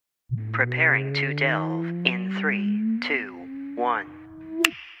Preparing to delve in 3, 2, 1.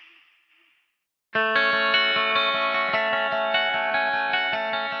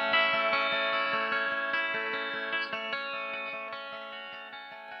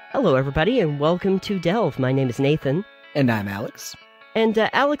 Hello, everybody, and welcome to Delve. My name is Nathan. And I'm Alex. And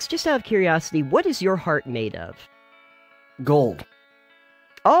Alex, just out of curiosity, what is your heart made of? Gold.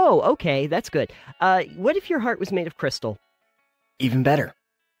 Oh, okay, that's good. What if your heart was made of crystal? Even better.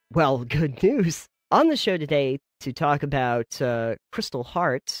 Well, good news. On the show today to talk about Crystal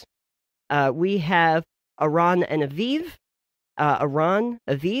Hearts, we have Eran and Aviv. Eran,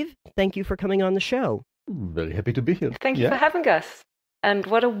 Aviv, thank you for coming on the show. Very happy to be here. Thank you for having us. And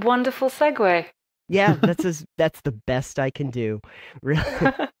what a wonderful segue. Yeah, that's the best I can do. Really.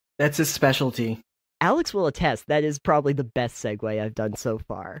 That's his specialty. Alex will attest, that is probably the best segue I've done so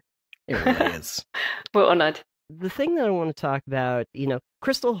far. It really is. We're honored. The thing that I want to talk about,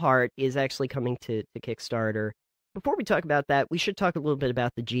 Crystal Heart is actually coming to Kickstarter. Before we talk about that, we should talk a little bit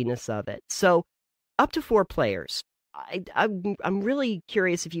about the genus of it. So, up to 4 players. I'm really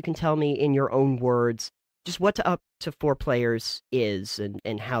curious if you can tell me in your own words just what up to 4 players is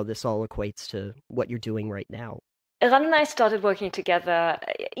and how this all equates to what you're doing right now. Eran and I started working together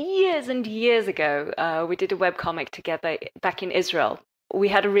years and years ago. We did a webcomic together back in Israel. We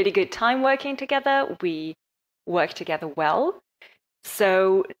had a really good time working together. We worked together well.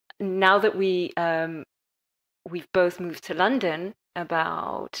 So now that we've both moved to London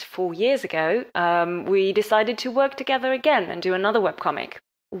about 4 years ago, we decided to work together again and do another webcomic.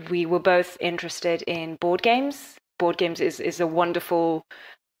 We were both interested in board games. Board games is a wonderful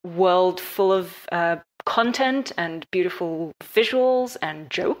world full of content and beautiful visuals and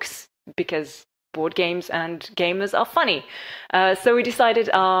jokes, because board games and gamers are funny. So we decided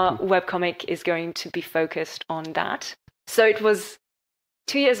our webcomic is going to be focused on that. So it was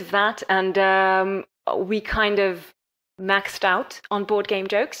 2 years of that, and we kind of maxed out on board game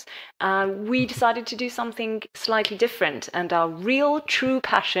jokes. We decided to do something slightly different, and our real true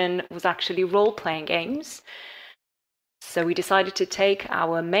passion was actually role-playing games. So we decided to take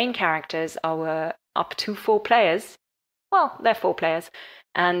our main characters, our up to 4 players, well, they're 4 players,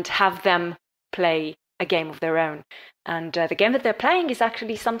 and have them play a game of their own. And the game that they're playing is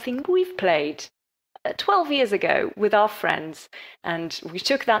actually something we've played 12 years ago with our friends. And we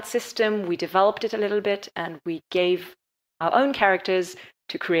took that system, we developed it a little bit, and we gave our own characters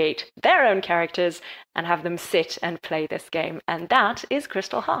to create their own characters and have them sit and play this game. And that is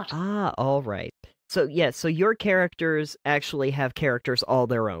Crystal Heart. Ah, all right. So, so your characters actually have characters all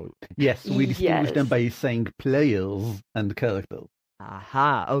their own. Yes, we distinguish them by saying players and characters.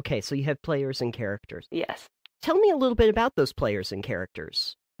 Aha, okay, so you have players and characters. Yes. Tell me a little bit about those players and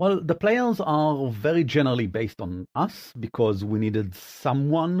characters. Well, the players are very generally based on us because we needed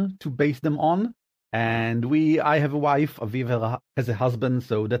someone to base them on. And I have a wife, Aviv has a husband,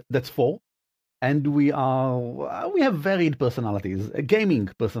 so that's 4. And we have varied personalities, gaming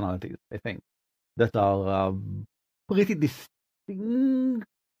personalities, I think, that are pretty distinct.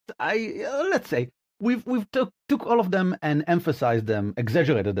 Let's say we've took all of them and emphasized them,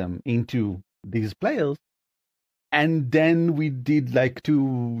 exaggerated them into these players, and then we did like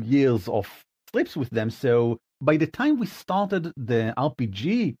 2 years of strips with them. So by the time we started the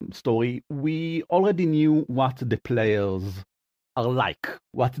RPG story, we already knew what the players are like,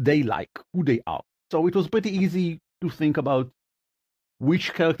 what they like, who they are. So it was pretty easy to think about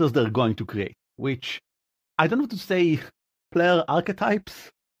which characters they're going to create, which I don't know what to say, player archetypes.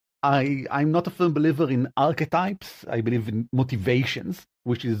 I'm not a firm believer in archetypes. I believe in motivations,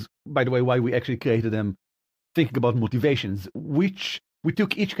 which is, by the way, why we actually created them, thinking about motivations, which we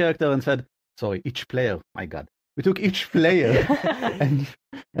took each character and said, each player, my God. We took each player and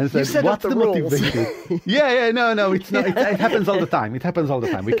said, what's the motivation? No, it's not. It happens all the time.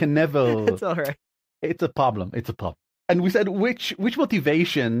 We can never. It's all right. It's a problem. And we said, which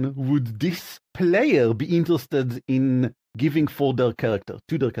motivation would this player be interested in giving to their character?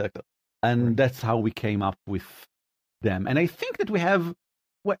 And that's how we came up with them. And I think that we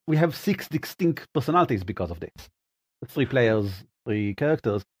have 6 distinct personalities because of this. 3 players, 3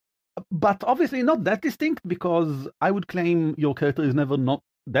 characters. But obviously not that distinct, because I would claim your character is never not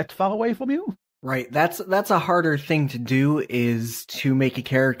that far away from you. Right, that's a harder thing to do, is to make a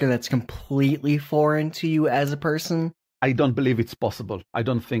character that's completely foreign to you as a person. I don't believe it's possible. I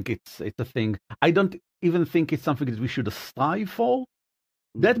don't think it's a thing. I don't even think it's something that we should strive for.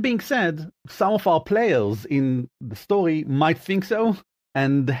 That being said, some of our players in the story might think so,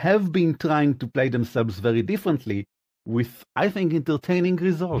 and have been trying to play themselves very differently, with, I think, entertaining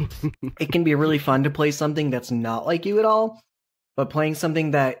results. It can be really fun to play something that's not like you at all. But playing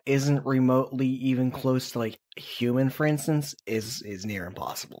something that isn't remotely even close to like human, for instance, is near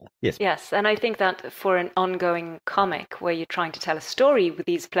impossible. Yes, and I think that for an ongoing comic where you're trying to tell a story with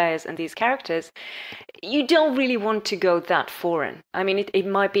these players and these characters, you don't really want to go that foreign. I mean, it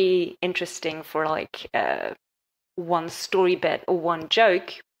might be interesting for like one story bit or one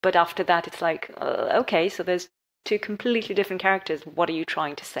joke, but after that it's like, okay, so there's two completely different characters. What are you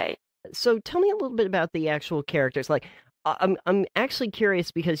trying to say? So tell me a little bit about the actual characters. Like, I'm actually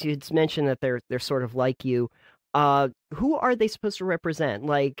curious because you had mentioned that they're sort of like you. Who are they supposed to represent?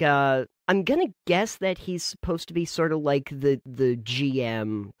 Like, I'm gonna guess that he's supposed to be sort of like the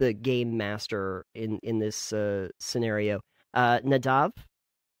GM, the game master in this scenario. Nadav?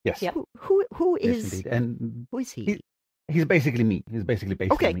 Yes. Yep. Who Yes, is indeed. And who is he? he's basically me. He's basically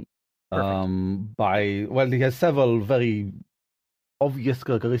based Okay. on me. Perfect. He has several very obvious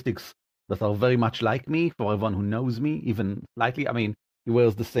characteristics that are very much like me for everyone who knows me, even slightly. I mean, he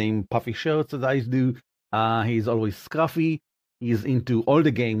wears the same puffy shirts as I do. He's always scruffy. He's into all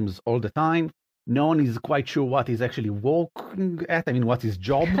the games all the time. No one is quite sure what he's actually working at. I mean, what's his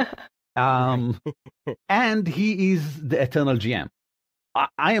job? And he is the eternal GM.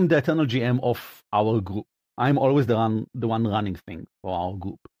 I am the eternal GM of our group. I'm always the one running things for our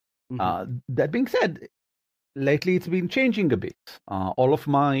group. That being said, lately it's been changing a bit. All of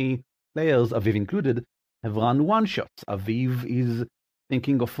my players, Aviv included, have run one-shots. Aviv is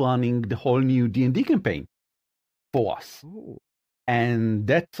thinking of running the whole new D&D campaign for us. Ooh. And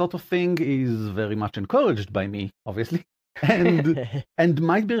that sort of thing is very much encouraged by me, obviously, and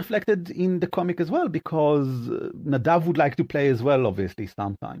might be reflected in the comic as well, because Nadav would like to play as well, obviously,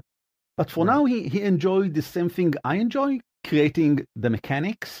 sometime. But for now, he enjoyed the same thing I enjoy, creating the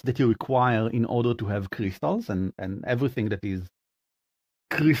mechanics that you require in order to have crystals and everything that is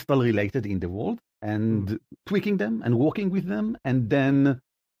crystal related in the world, and tweaking them and working with them, and then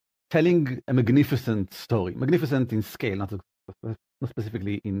telling a magnificent story. Magnificent in scale, not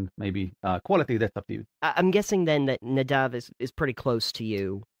specifically in maybe quality. That's up to you. I'm guessing then that Nadav is pretty close to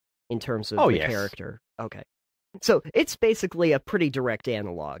you in terms of the character. Okay. So it's basically a pretty direct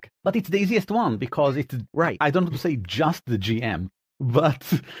analog. But it's the easiest one because it's right. I don't want to say just the GM,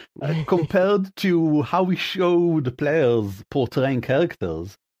 but compared to how we show the players portraying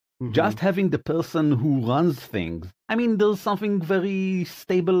characters, just having the person who runs things, I mean, there's something very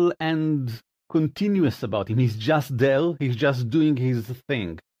stable and continuous about him. He's just there. He's just doing his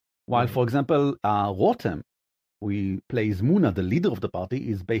thing. While, for example, Rotem, we plays Muna, the leader of the party,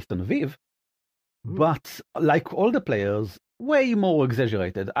 is based on Aviv. But like all the players, way more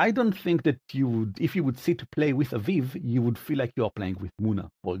exaggerated. I don't think that if you would sit to play with Aviv, you would feel like you are playing with Muna,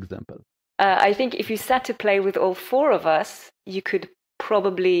 for example. I think if you sat to play with all four of us, you could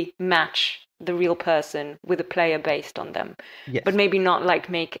probably match the real person with a player based on them. Yes. But maybe not like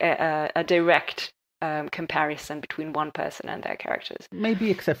make a direct comparison between one person and their characters. Maybe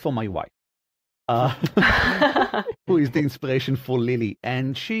except for my wife. Who is the inspiration for Lily,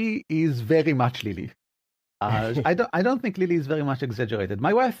 and she is very much Lily. I don't think Lily is very much exaggerated.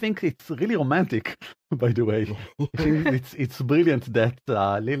 My wife thinks it's really romantic, by the way. It's brilliant that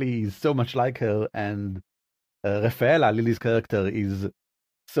Lily is so much like her, and Rafaela, Lily's character, is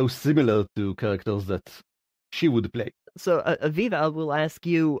so similar to characters that she would play. So Aviv, I will ask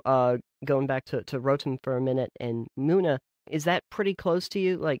you, going back to Rotem for a minute, and Muna, is that pretty close to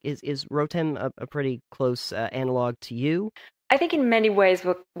you? Like, is Rotem a pretty close analog to you? I think in many ways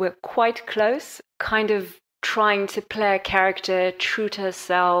we're quite close, kind of trying to play a character true to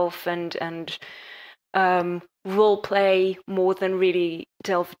herself and role play more than really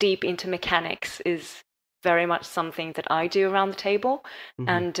delve deep into mechanics is very much something that I do around the table,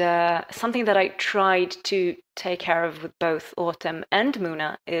 and something that I tried to take care of with both Rotem and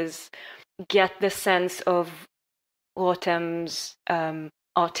Muna is get the sense of Rotem's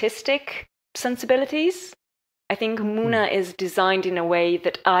artistic sensibilities. I think Muna is designed in a way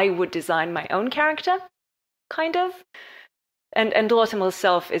that I would design my own character, kind of. And Rotem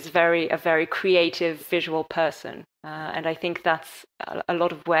herself is a very creative visual person. And I think that's a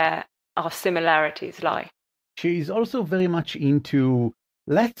lot of where our similarities lie. She's also very much into,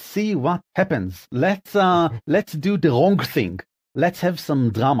 let's see what happens. Let's do the wrong thing. Let's have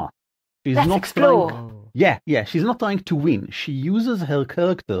some drama. Let's explore. Yeah, she's not trying to win. She uses her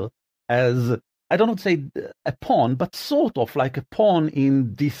character as, I don't want to say a pawn, but sort of like a pawn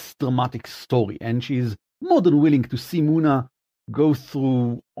in this dramatic story. And she's more than willing to see Muna go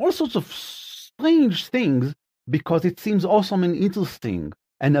through all sorts of strange things because it seems awesome and interesting.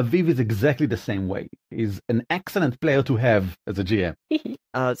 And Aviv is exactly the same way. He's an excellent player to have as a GM.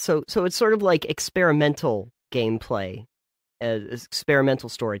 So it's sort of like experimental gameplay. experimental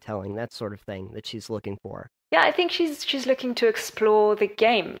storytelling, that sort of thing that she's looking for. Yeah, I think she's looking to explore the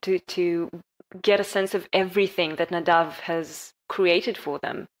game, to get a sense of everything that Nadav has created for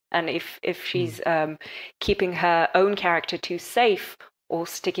them. And if she's keeping her own character too safe or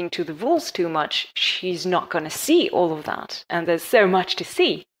sticking to the rules too much, she's not going to see all of that. And there's so much to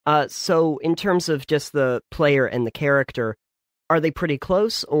see. So in terms of just the player and the character, are they pretty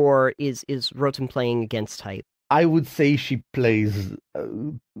close, or is Rotem playing against type? I would say she plays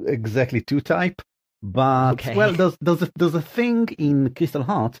exactly two type, but Okay. well, there's a thing in Crystal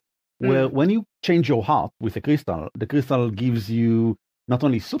Heart where when you change your heart with a crystal, the crystal gives you not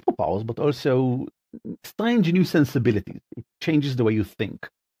only superpowers but also strange new sensibilities. It changes the way you think,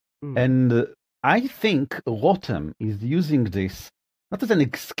 and I think Rotem is using this not as an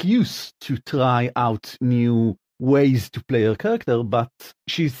excuse to try out new ways to play her character, but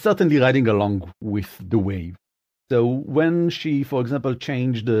she's certainly riding along with the wave. So when she, for example,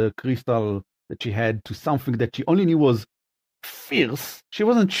 changed the crystal that she had to something that she only knew was fierce, she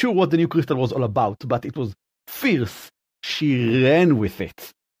wasn't sure what the new crystal was all about, but it was fierce. She ran with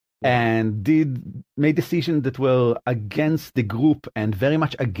it and made decisions that were against the group and very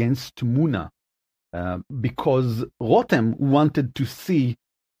much against Muna, because Rotem wanted to see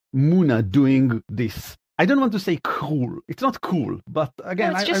Muna doing this. I don't want to say cruel. It's not cool, but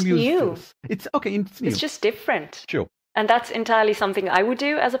again, it's just I've used new. this. It's okay. It's new. It's just different. Sure. And that's entirely something I would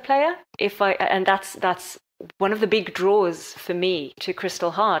do as a player. And that's one of the big draws for me to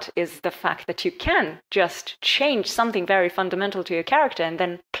Crystal Heart, is the fact that you can just change something very fundamental to your character and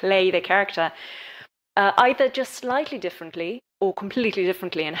then play the character either just slightly differently or completely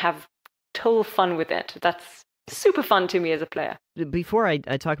differently and have total fun with it. That's super fun to me as a player. Before I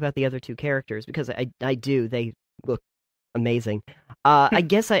talk about the other two characters, because I do, they look amazing. I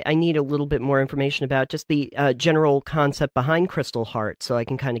guess I need a little bit more information about just the general concept behind Crystal Heart, so I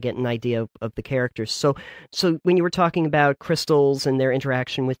can kind of get an idea of the characters. So when you were talking about crystals and their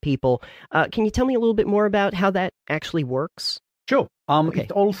interaction with people, can you tell me a little bit more about how that actually works? Sure. Okay.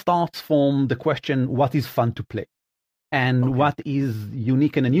 It all starts from the question, what is fun to play? And what is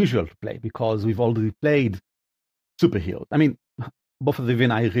unique and unusual to play? Because we've already played superheroes. I mean, both of Aviv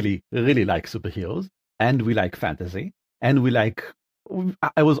and I really, really like superheroes, and we like fantasy, and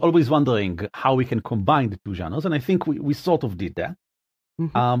I was always wondering how we can combine the two genres, and I think we sort of did that.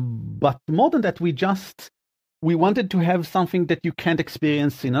 But more than that, we wanted to have something that you can't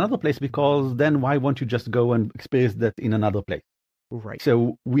experience in another place, because then why won't you just go and experience that in another place? Right.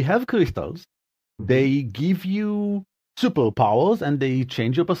 So we have crystals. They give you superpowers and they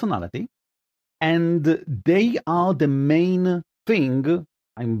change your personality. And they are the main thing.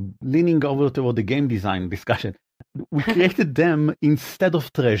 I'm leaning over toward the game design discussion. We created them instead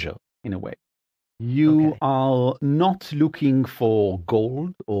of treasure, in a way. You are not looking for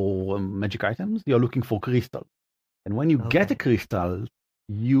gold or magic items. You're looking for crystal. And when you get a crystal,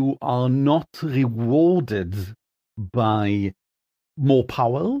 you are not rewarded by more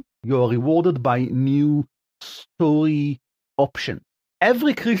power. You are rewarded by new story options.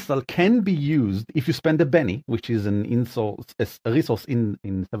 Every crystal can be used if you spend a penny, which is a resource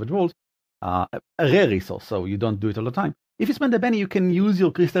in Savage Worlds, a rare resource, so you don't do it all the time. If you spend a penny, you can use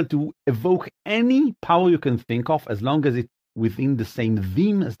your crystal to evoke any power you can think of, as long as it's within the same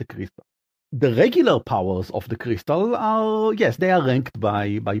theme as the crystal. The regular powers of the crystal are, yes, they are ranked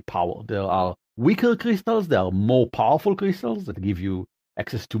by power. There are weaker crystals, there are more powerful crystals that give you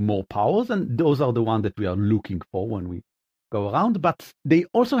access to more powers, and those are the ones that we are looking for when we go around. But they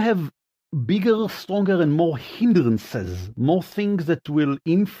also have bigger, stronger, and more hindrances, more things that will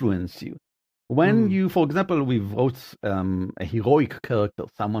influence you. When you, for example, we wrote a heroic character,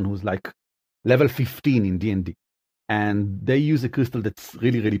 someone who's like level 15 in D&D, and they use a crystal that's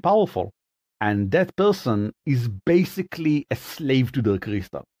really, really powerful, and that person is basically a slave to their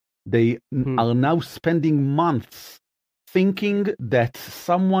crystal. They are now spending months thinking that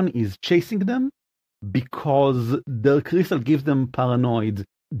someone is chasing them because their crystal gives them paranoid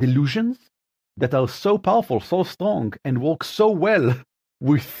delusions that are so powerful, so strong, and work so well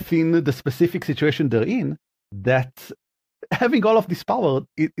within the specific situation they're in, that having all of this power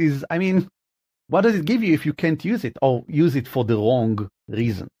is, I mean, what does it give you if you can't use it, or use it for the wrong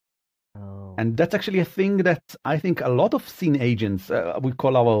reason? And that's actually a thing that I think a lot of scene agents, we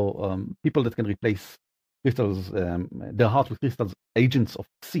call our people that can replace crystals, their heart with crystals, agents of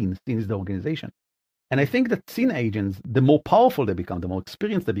scene. Scene is the organization. And I think that scene agents, the more powerful they become, the more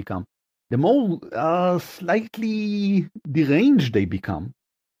experienced they become, the more slightly deranged they become.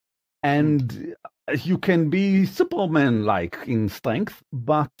 And you can be Superman-like in strength,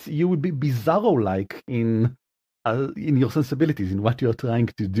 but you would be Bizarro-like in in your sensibilities, in what you're trying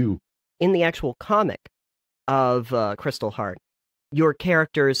to do. In the actual comic of Crystal Heart, your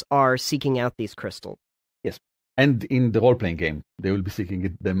characters are seeking out these crystals. Yes. And in the role-playing game, they will be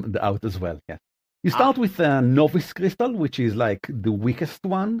seeking them out as well. Yes. You start with a novice crystal, which is like the weakest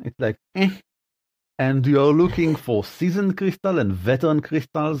one. It's like, and you're looking for seasoned crystal and veteran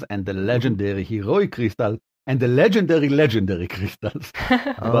crystals and the legendary heroic crystal and the legendary crystals.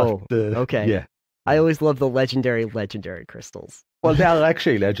 Okay. Yeah. I always love the legendary crystals. Well, they are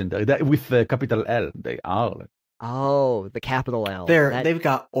actually legendary. With capital L, they are. Oh, the capital L. They've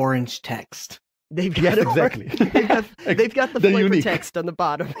got orange text. They've got exactly. they've got the flavor unique text on the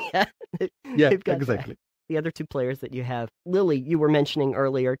bottom. Exactly. The other two players that you have. Lily, you were mentioning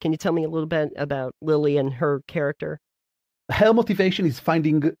earlier. Can you tell me a little bit about Lily and her character? Her motivation is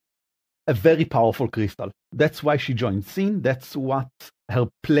finding a very powerful crystal. That's why she joined Scene. That's what her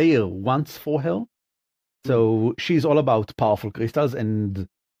player wants for her. So she's all about powerful crystals and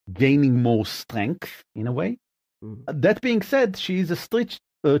gaining more strength in a way. That being said, she's a street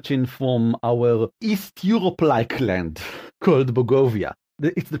urchin from our East Europe-like land called Bogovia.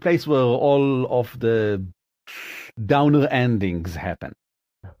 It's the place where all of the downer endings happen.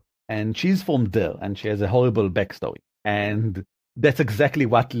 And she's from there, and she has a horrible backstory. And that's exactly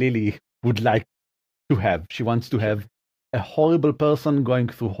what Lily would like to have. She wants to have a horrible person going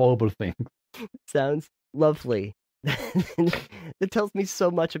through horrible things. Sounds lovely. That tells me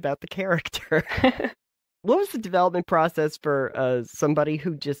so much about the character. What was the development process for somebody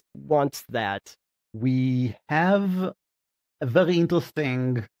who just wants that? We have a very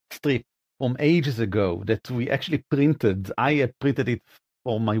interesting strip from ages ago that we actually printed. I printed it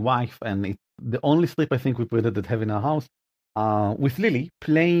for my wife, and it's the only strip I think we printed that have in our house, with Lily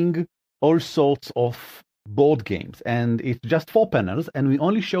playing all sorts of board games. And it's just 4 panels, and we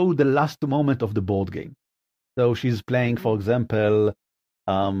only show the last moment of the board game. So she's playing, for example,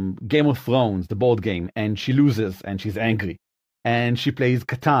 Game of Thrones, the board game, and she loses and she's angry. And she plays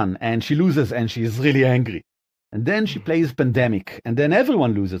Catan and she loses and she's really angry. And then she plays Pandemic, and then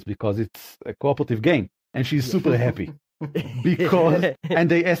everyone loses because it's a cooperative game, and she's super happy. And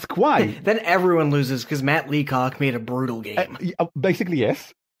they ask why. Then everyone loses because Matt Leacock made a brutal game. Basically,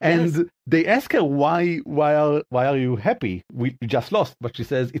 yes. And they ask her, why are you happy? We just lost. But she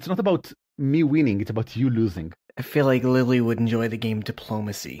says, it's not about me winning, it's about you losing. I feel like Lily would enjoy the game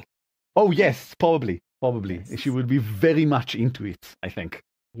Diplomacy. Oh, yes, probably. Yes. She would be very much into it, I think.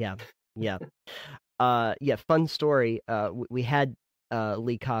 Yeah. Fun story. We had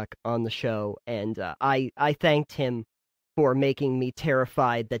Leacock on the show, and I thanked him for making me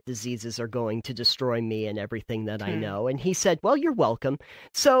terrified that diseases are going to destroy me and everything that I know. And he said, well, you're welcome.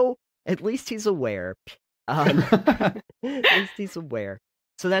 So at least he's aware. At least he's aware.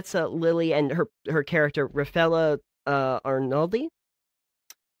 So that's Lily and her character, Rafaela Arnoldi?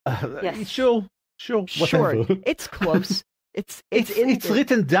 Yes. Sure. It's close. It's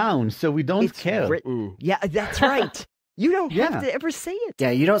written down, so we don't care. It's written. Yeah, that's right. You don't have to ever say it.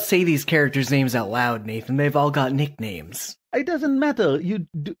 Yeah, you don't say these characters' names out loud, Nathan. They've all got nicknames. It doesn't matter. You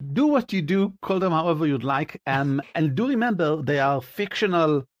do what you do, call them however you'd like, and do remember they are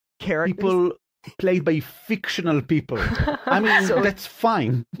fictional characters. People played by fictional people. I mean, that's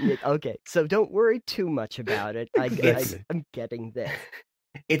fine. Okay, so don't worry too much about it. I'm getting this.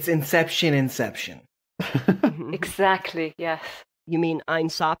 It's Inception. Exactly, yes. You mean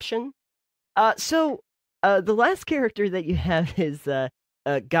Einception? So the last character that you have is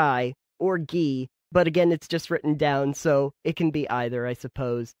Guy or Guy, but again, it's just written down, so it can be either, I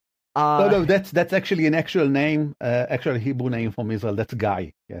suppose. No, that's actually an actual name, actual Hebrew name from Israel. That's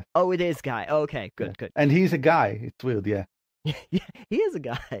Guy. Yeah. Oh, it is Guy. Okay, good. And he's a guy. It's weird, yeah. Yeah, he is a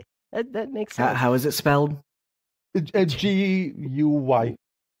guy. That makes sense. How is it spelled? G-U-Y.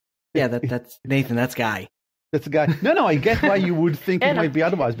 Yeah, that's Nathan. That's Guy. That's a guy. No, I get why you would think it might be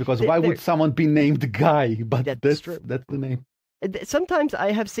otherwise, because why would someone be named Guy? But that's true. That's the name. Sometimes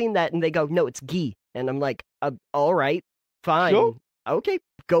I have seen that and they go, no, it's Guy. And I'm like, all right, fine. Sure. Okay,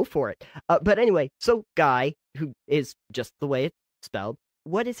 go for it. But anyway, so Guy, who is just the way it's spelled,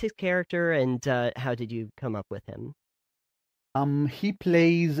 what is his character and how did you come up with him? He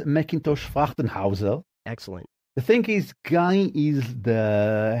plays Macintosh Frachtenhauser. Excellent. The thing is, Guy is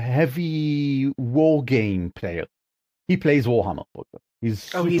the heavy war game player. He plays Warhammer.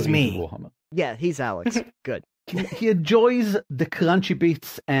 He's me. Warhammer. Yeah, he's Alex. Good. He enjoys the crunchy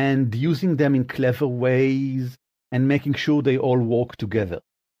bits and using them in clever ways and making sure they all work together.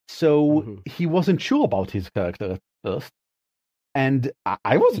 So he wasn't sure about his character at first. And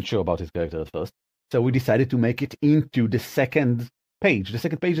I wasn't sure about his character at first. So we decided to make it into the second page. The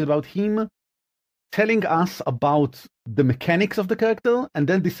second page is about him telling us about the mechanics of the character and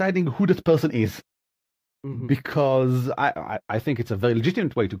then deciding who that person is. Mhm. Because I think it's a very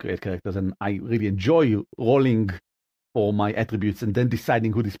legitimate way to create characters, and I really enjoy rolling for my attributes and then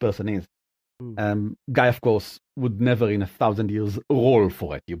deciding who this person is. Guy, of course, would never in 1,000 years roll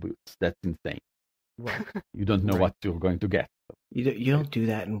for attributes. That's insane. Right. You don't know what you're going to get. You don't do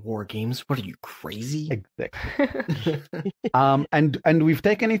that in war games. What are you, crazy? Exactly. And we've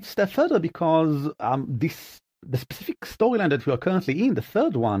taken it a step further because the specific storyline that we are currently in, the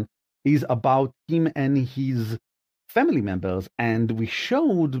third one, is about him and his family members. And we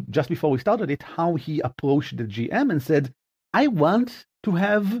showed just before we started it how he approached the GM and said, I want to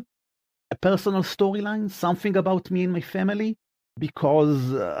have a personal storyline, something about me and my family,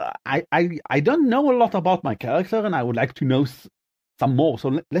 because I don't know a lot about my character and I would like to know some more.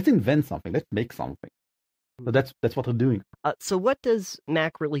 So let's invent something. Let's make something. So that's what we're doing. So what does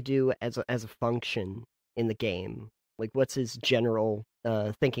Mac really do as a function in the game? Like, what's his general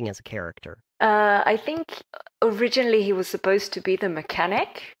thinking as a character? I think originally he was supposed to be the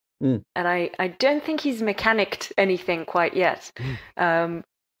mechanic, and I don't think he's mechanicked anything quite yet.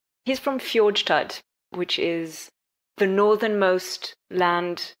 He's from Fjordstad, which is the northernmost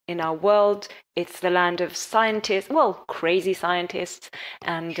land in our world. It's the land of scientists, well, crazy scientists,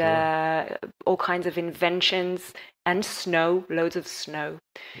 and all kinds of inventions, and snow, loads of snow.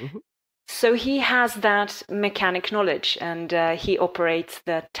 Mm-hmm. So he has that mechanic knowledge, and he operates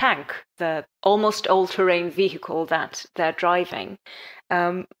the tank, the almost all-terrain vehicle that they're driving.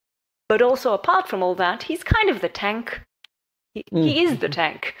 But also, apart from all that, he's kind of the tank. He is the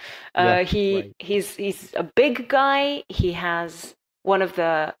tank. He's a big guy. He has one of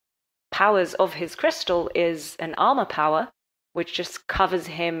the powers of his crystal is an armor power, which just covers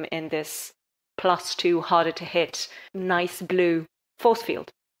him in this +2 harder to hit, nice blue force field.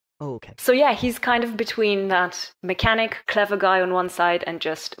 Oh, okay. So yeah, he's kind of between that mechanic, clever guy on one side and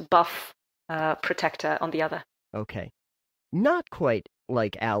just buff protector on the other. Okay. Not quite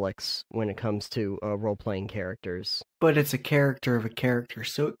like Alex when it comes to role-playing characters. But it's a character of a character,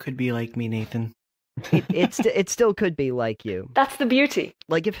 so it could be like me, Nathan. It still could be like you. That's the beauty.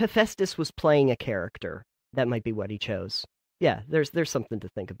 Like if Hephaestus was playing a character, that might be what he chose. Yeah, there's something to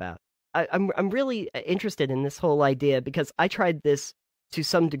think about. I'm really interested in this whole idea because I tried this to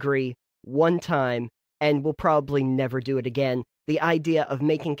some degree one time and will probably never do it again. The idea of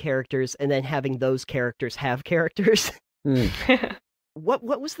making characters and then having those characters have characters. What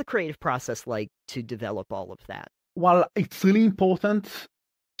was the creative process like to develop all of that? Well, it's really important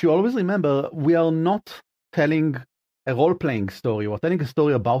to always remember we are not telling a role-playing story. We're telling a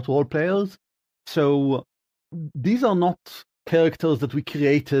story about role players. So these are not characters that we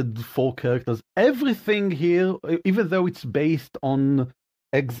created for characters. Everything here, even though it's based on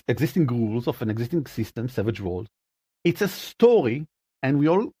existing rules of an existing system, Savage Worlds, it's a story, and we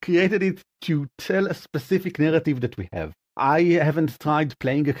all created it to tell a specific narrative that we have. I haven't tried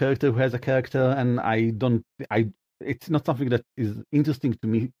playing a character who has a character, and it's not something that is interesting to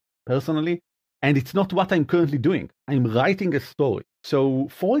me personally, and it's not what I'm currently doing. I'm writing a story. So,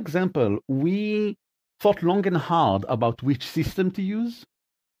 for example, we thought long and hard about which system to use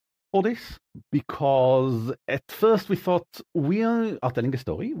for this, because at first we thought we are telling a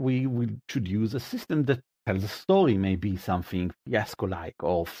story. We should use a system that tells a story, maybe something fiasco-like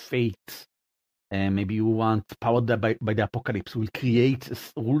or fate. Maybe you want powered by the apocalypse. We'll create a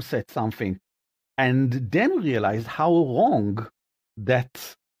rule set, something. And then we realized how wrong that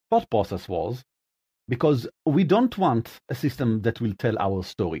thought process was, because we don't want a system that will tell our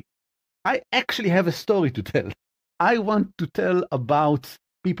story. I actually have a story to tell. I want to tell about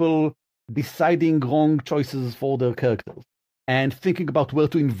people deciding wrong choices for their characters and thinking about where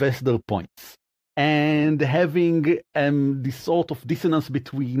to invest their points and having this sort of dissonance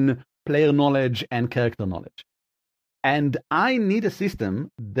between player knowledge and character knowledge. And I need a system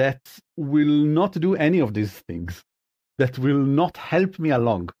that will not do any of these things, that will not help me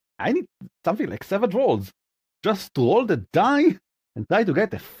along. I need something like Savage Worlds. Just roll the die and try to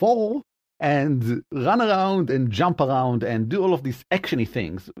get a 4 and run around and jump around and do all of these actiony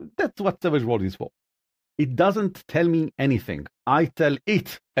things. That's what Savage Worlds is for. It doesn't tell me anything. I tell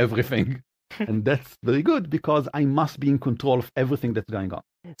it everything. And that's very good because I must be in control of everything that's going on.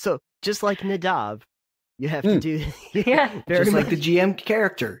 So, just like Nadav, you have to do... Just like the GM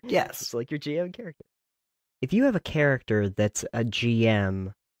character. Yes. It's like your GM character. If you have a character that's a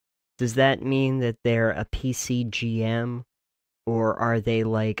GM, does that mean that they're a PC GM? Or are they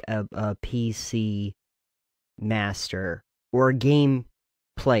like a PC master? Or a game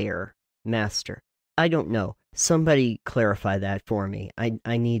player master? I don't know. Somebody clarify that for me.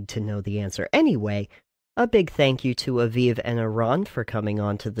 I need to know the answer. Anyway, a big thank you to Aviv and Eran for coming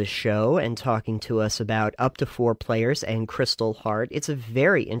on to the show and talking to us about Up to 4 Players and Crystal Heart. It's a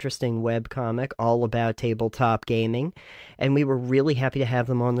very interesting webcomic all about tabletop gaming, and we were really happy to have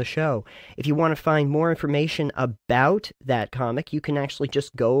them on the show. If you want to find more information about that comic, you can actually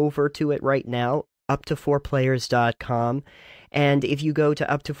just go over to it right now, up4players.com. And if you go to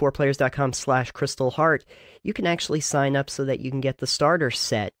up4players.com/crystalheart, you can actually sign up so that you can get the starter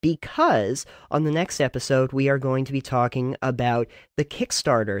set, because on the next episode, we are going to be talking about the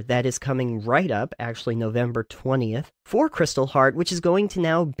Kickstarter that is coming right up, actually November 20th, for Crystal Heart, which is going to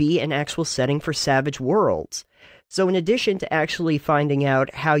now be an actual setting for Savage Worlds. So in addition to actually finding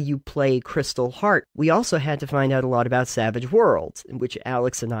out how you play Crystal Heart, we also had to find out a lot about Savage Worlds, which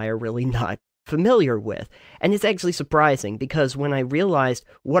Alex and I are really not familiar with. And it's actually surprising, because when I realized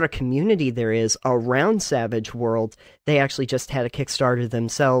what a community there is around Savage Worlds, they actually just had a Kickstarter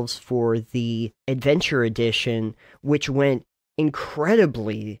themselves for the Adventure Edition, which went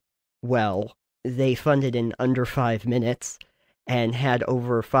incredibly well. They funded in under 5 minutes and had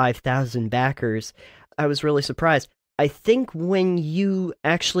over 5,000 backers. I was really surprised. I think when you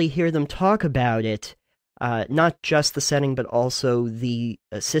actually hear them talk about it, not just the setting, but also the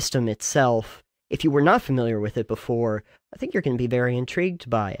system itself, if you were not familiar with it before, I think you're going to be very intrigued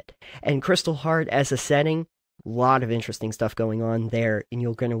by it. And Crystal Heart as a setting, a lot of interesting stuff going on there, and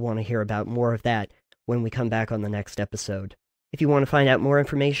you're going to want to hear about more of that when we come back on the next episode. If you want to find out more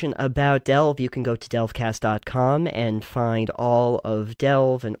information about Delve, you can go to delvecast.com and find all of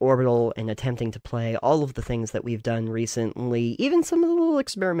Delve and Orbital and Attempting to Play, all of the things that we've done recently, even some of the little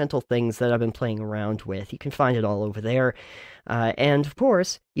experimental things that I've been playing around with. You can find it all over there. And, of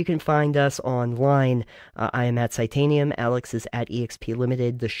course, you can find us online. I am at Titanium. Alex is at EXP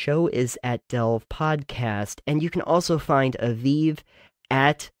Limited. The show is at Delve Podcast. And you can also find Aviv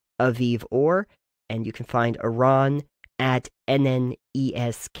at Aviv Or, and you can find Eran at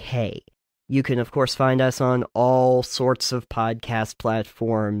NNESK. You can, of course, find us on all sorts of podcast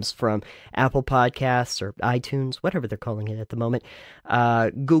platforms, from Apple Podcasts or iTunes, whatever they're calling it at the moment,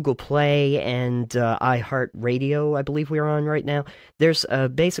 Google Play, and iHeartRadio, I believe we're on right now. There's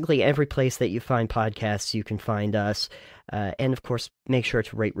basically every place that you find podcasts, you can find us. And, of course, make sure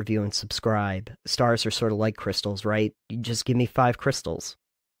to rate, review, and subscribe. Stars are sort of like crystals, right? You just give me 5 crystals.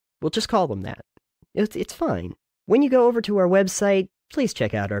 We'll just call them that. It's fine. When you go over to our website, please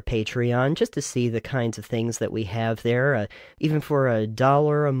check out our Patreon just to see the kinds of things that we have there. Even for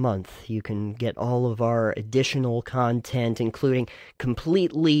 $1 a month, you can get all of our additional content, including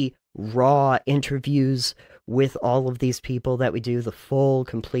completely raw interviews with all of these people that we do, the full,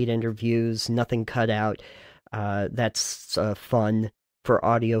 complete interviews, nothing cut out. That's fun for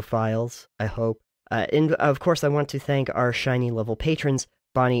audiophiles, I hope. And, of course, I want to thank our shiny level patrons,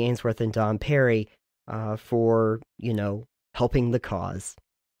 Bonnie Ainsworth and Dom Perry, for, helping the cause.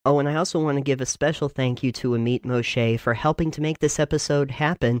 Oh, and I also want to give a special thank you to Amit Moshe for helping to make this episode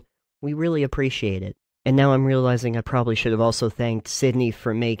happen. We really appreciate it. And now I'm realizing I probably should have also thanked Sydney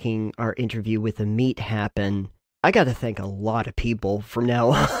for making our interview with Amit happen. I gotta thank a lot of people from now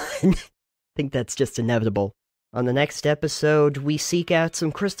on. I think that's just inevitable. On the next episode, we seek out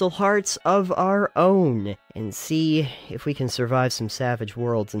some crystal hearts of our own and see if we can survive some Savage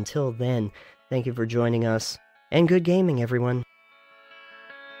Worlds. Until then, thank you for joining us, and good gaming, everyone.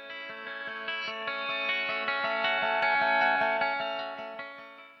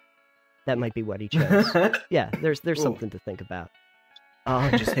 That might be what he chose. Yeah, there's something to think about.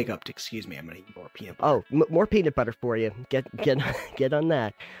 I just hiccuped. Excuse me. I'm gonna eat more peanut butter. Oh, more peanut butter for you. Get on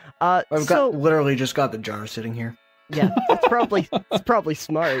that. Literally just got the jar sitting here. Yeah, it's probably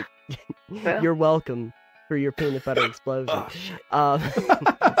smart. You're welcome for your peanut butter explosion. Oh,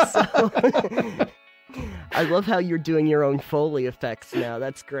 so, I love how you're doing your own Foley effects now.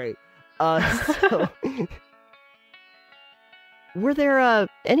 That's great. So, were there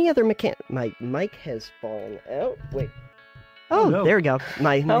any other My mic has fallen out. Wait. Oh, no. There we go.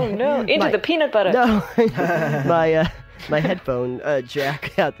 Into the peanut butter. No, my headphone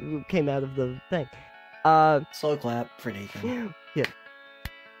jack came out of the thing. Slow clap for Nathan. Yeah.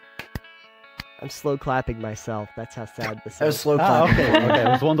 I'm slow clapping myself. That's how sad this is. I was slow clapping. Okay.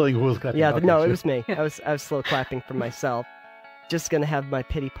 I was wondering who was clapping. Yeah, but no, it was me. I was slow clapping for myself. Just gonna have my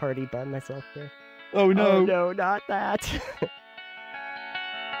pity party by myself there. Oh no! Oh no, not that.